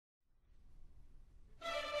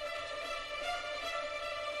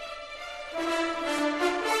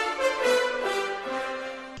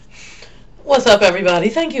What's up, everybody?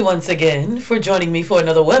 Thank you once again for joining me for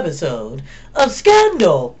another webisode of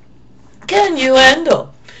Scandal. Can you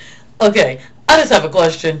handle? Okay, I just have a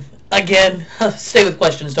question. Again, stay with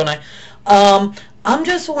questions, don't I? I'm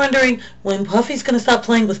just wondering when Puffy's going to stop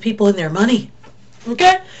playing with people and their money.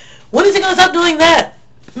 Okay? When is he going to stop doing that?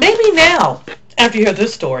 Maybe now, after you hear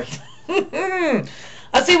this story.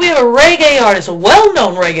 I see we have a reggae artist, a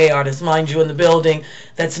well-known reggae artist, mind you, in the building,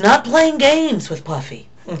 that's not playing games with Puffy.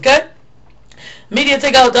 Okay?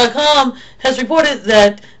 MediaTakeout.com has reported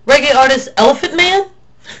that reggae artist Elephant Man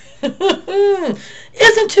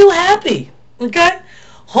isn't too happy. Okay?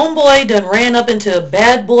 Homeboy done ran up into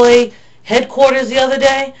Bad Boy headquarters the other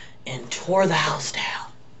day and tore the house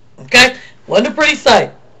down. Okay? Wasn't a pretty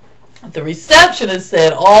sight. The receptionist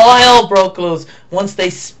said all hell broke loose once they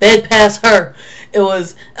sped past her. It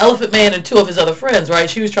was Elephant Man and two of his other friends, right?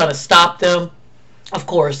 She was trying to stop them. Of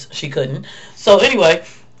course, she couldn't. So anyway,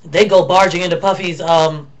 they go barging into Puffy's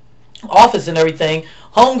office and everything.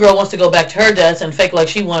 Homegirl wants to go back to her desk and fake like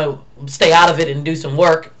she want to stay out of it and do some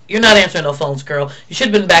work. You're not answering no phones, girl. You should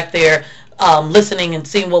have been back there listening and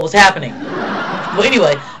seeing what was happening. Well,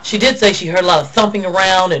 anyway, she did say she heard a lot of thumping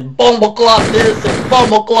around and bumbleclot this and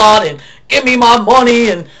bumbleclot and give me my money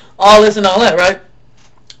and all this and all that, right?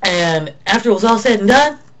 And after it was all said and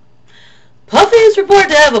done, Puffy is reported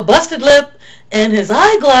to have a busted lip and his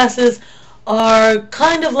eyeglasses are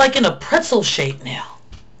kind of like in a pretzel shape now.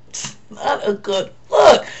 It's not a good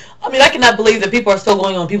look. I mean, I cannot believe that people are still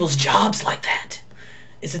going on people's jobs like that.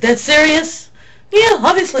 Is it that serious? Yeah,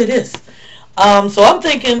 obviously it is. So I'm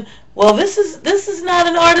thinking, well, this is not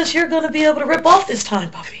an artist you're going to be able to rip off this time,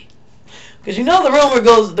 Puffy. Because you know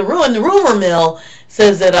the rumor mill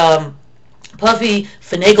says that Puffy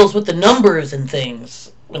finagles with the numbers and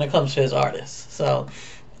things when it comes to his artists. So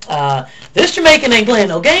this Jamaican ain't playing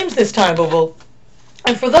no games this time, boo-boo.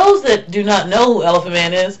 And for those that do not know who Elephant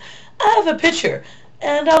Man is, I have a picture,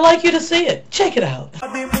 and I'd like you to see it. Check it out.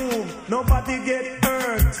 Nobody move, nobody get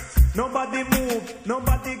hurt. Nobody move,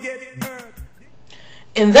 nobody get hurt.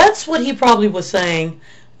 And that's what he probably was saying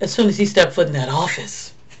as soon as he stepped foot in that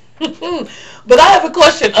office. But I have a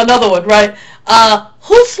question, another one, right?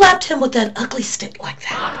 Who slapped him with that ugly stick like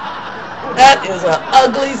that? That is an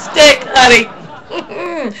ugly stick, honey.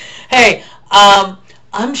 Hey,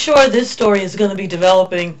 I'm sure this story is going to be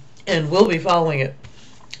developing and we'll be following it.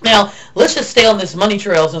 Now, let's just stay on this money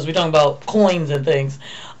trail since we're talking about coins and things.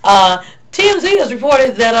 TMZ has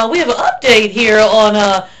reported that we have an update here on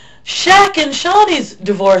Shaq and Shawnee's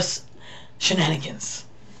divorce shenanigans.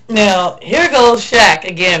 Now, here goes Shaq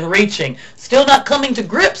again, reaching. Still not coming to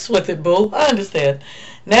grips with it, boo. I understand.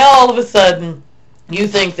 Now, all of a sudden, you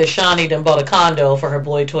think that Shawnee done bought a condo for her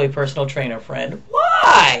boy toy personal trainer friend.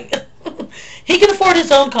 Why? He can afford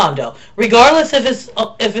his own condo, regardless if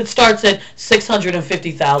it starts at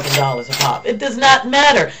 $650,000 a pop. It does not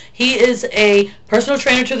matter. He is a personal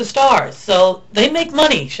trainer to the stars, so they make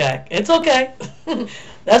money, Shaq. It's okay.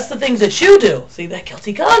 That's the things that you do. See, that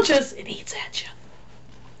guilty conscience, it eats at you.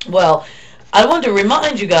 Well, I wanted to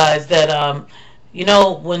remind you guys that, you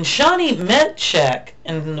know, when Shawnee met Shaq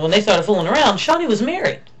and when they started fooling around, Shawnee was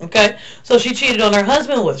married, okay? So she cheated on her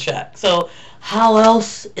husband with Shaq. So how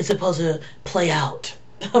else is it supposed to play out?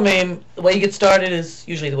 I mean, the way you get started is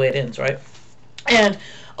usually the way it ends, right? And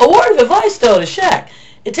a word of advice, though, to Shaq.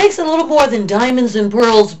 It takes a little more than diamonds and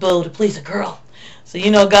pearls, boo, to please a girl. So,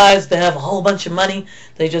 you know, guys that have a whole bunch of money,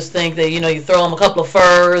 they just think that, you know, you throw them a couple of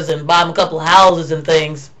furs and buy them a couple of houses and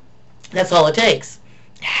things. That's all it takes.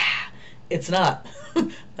 It's not.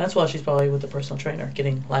 That's why she's probably with the personal trainer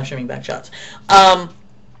getting live streaming back shots.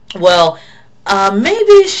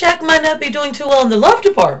 Maybe Shaq might not be doing too well in the love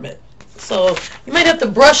department. So you might have to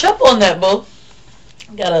brush up on that, boo.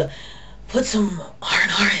 Gotta put some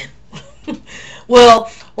R&R in. Well,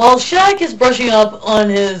 while Shaq is brushing up on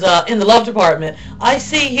his in the love department, I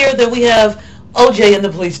see here that we have OJ in the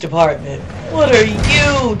police department. What are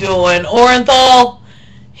you doing, Orenthal?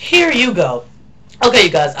 Here you go. Okay, you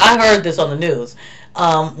guys, I heard this on the news.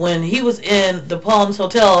 When he was in the Palms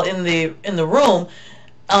Hotel in the room,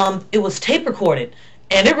 it was tape recorded,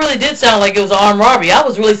 and it really did sound like it was an armed robbery. I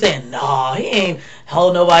was really saying, nah, he ain't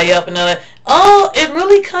held nobody up and all that. Oh, it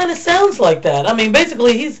really kind of sounds like that. I mean,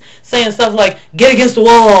 basically, he's saying stuff like, get against the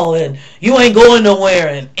wall, and you ain't going nowhere,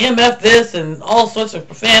 and MF this, and all sorts of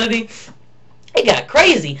profanity. It got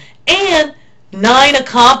crazy. And 9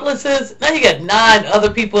 accomplices. Now you got 9 other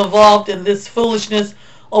people involved in this foolishness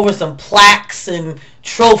over some plaques and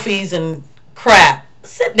trophies and crap.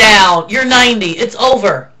 Sit down. You're 90. It's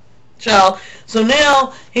over, child. So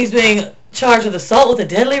now he's being charged with assault with a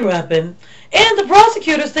deadly weapon, and the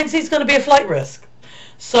prosecutors thinks he's going to be a flight risk.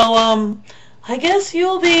 So I guess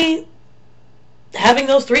you'll be having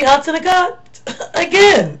those 3 hots and a cot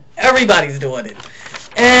again. Everybody's doing it.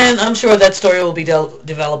 And I'm sure that story will be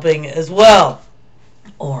developing as well.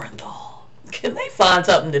 Orenthal. Can they find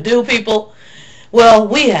something to do, people? Well,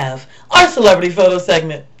 we have our celebrity photo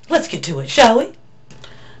segment. Let's get to it, shall we?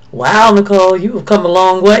 Wow, Nicole, you have come a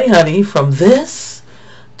long way, honey, from this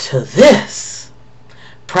to this.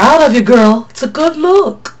 Proud of you, girl. It's a good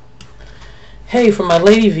look. Hey, for my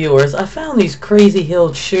lady viewers, I found these crazy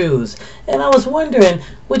heeled shoes, and I was wondering,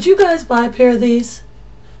 would you guys buy a pair of these?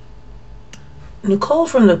 Nicole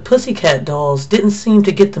from the Pussycat Dolls didn't seem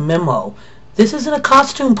to get the memo. This isn't a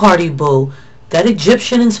costume party, boo. That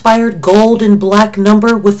Egyptian-inspired gold and black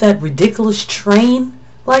number with that ridiculous train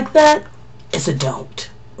like that is a don't.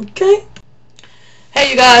 Okay?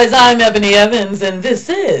 Hey, you guys, I'm Ebony Evans, and this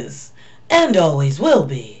is, and always will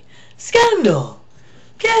be, Scandal.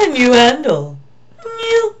 Can you handle?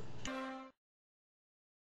 You.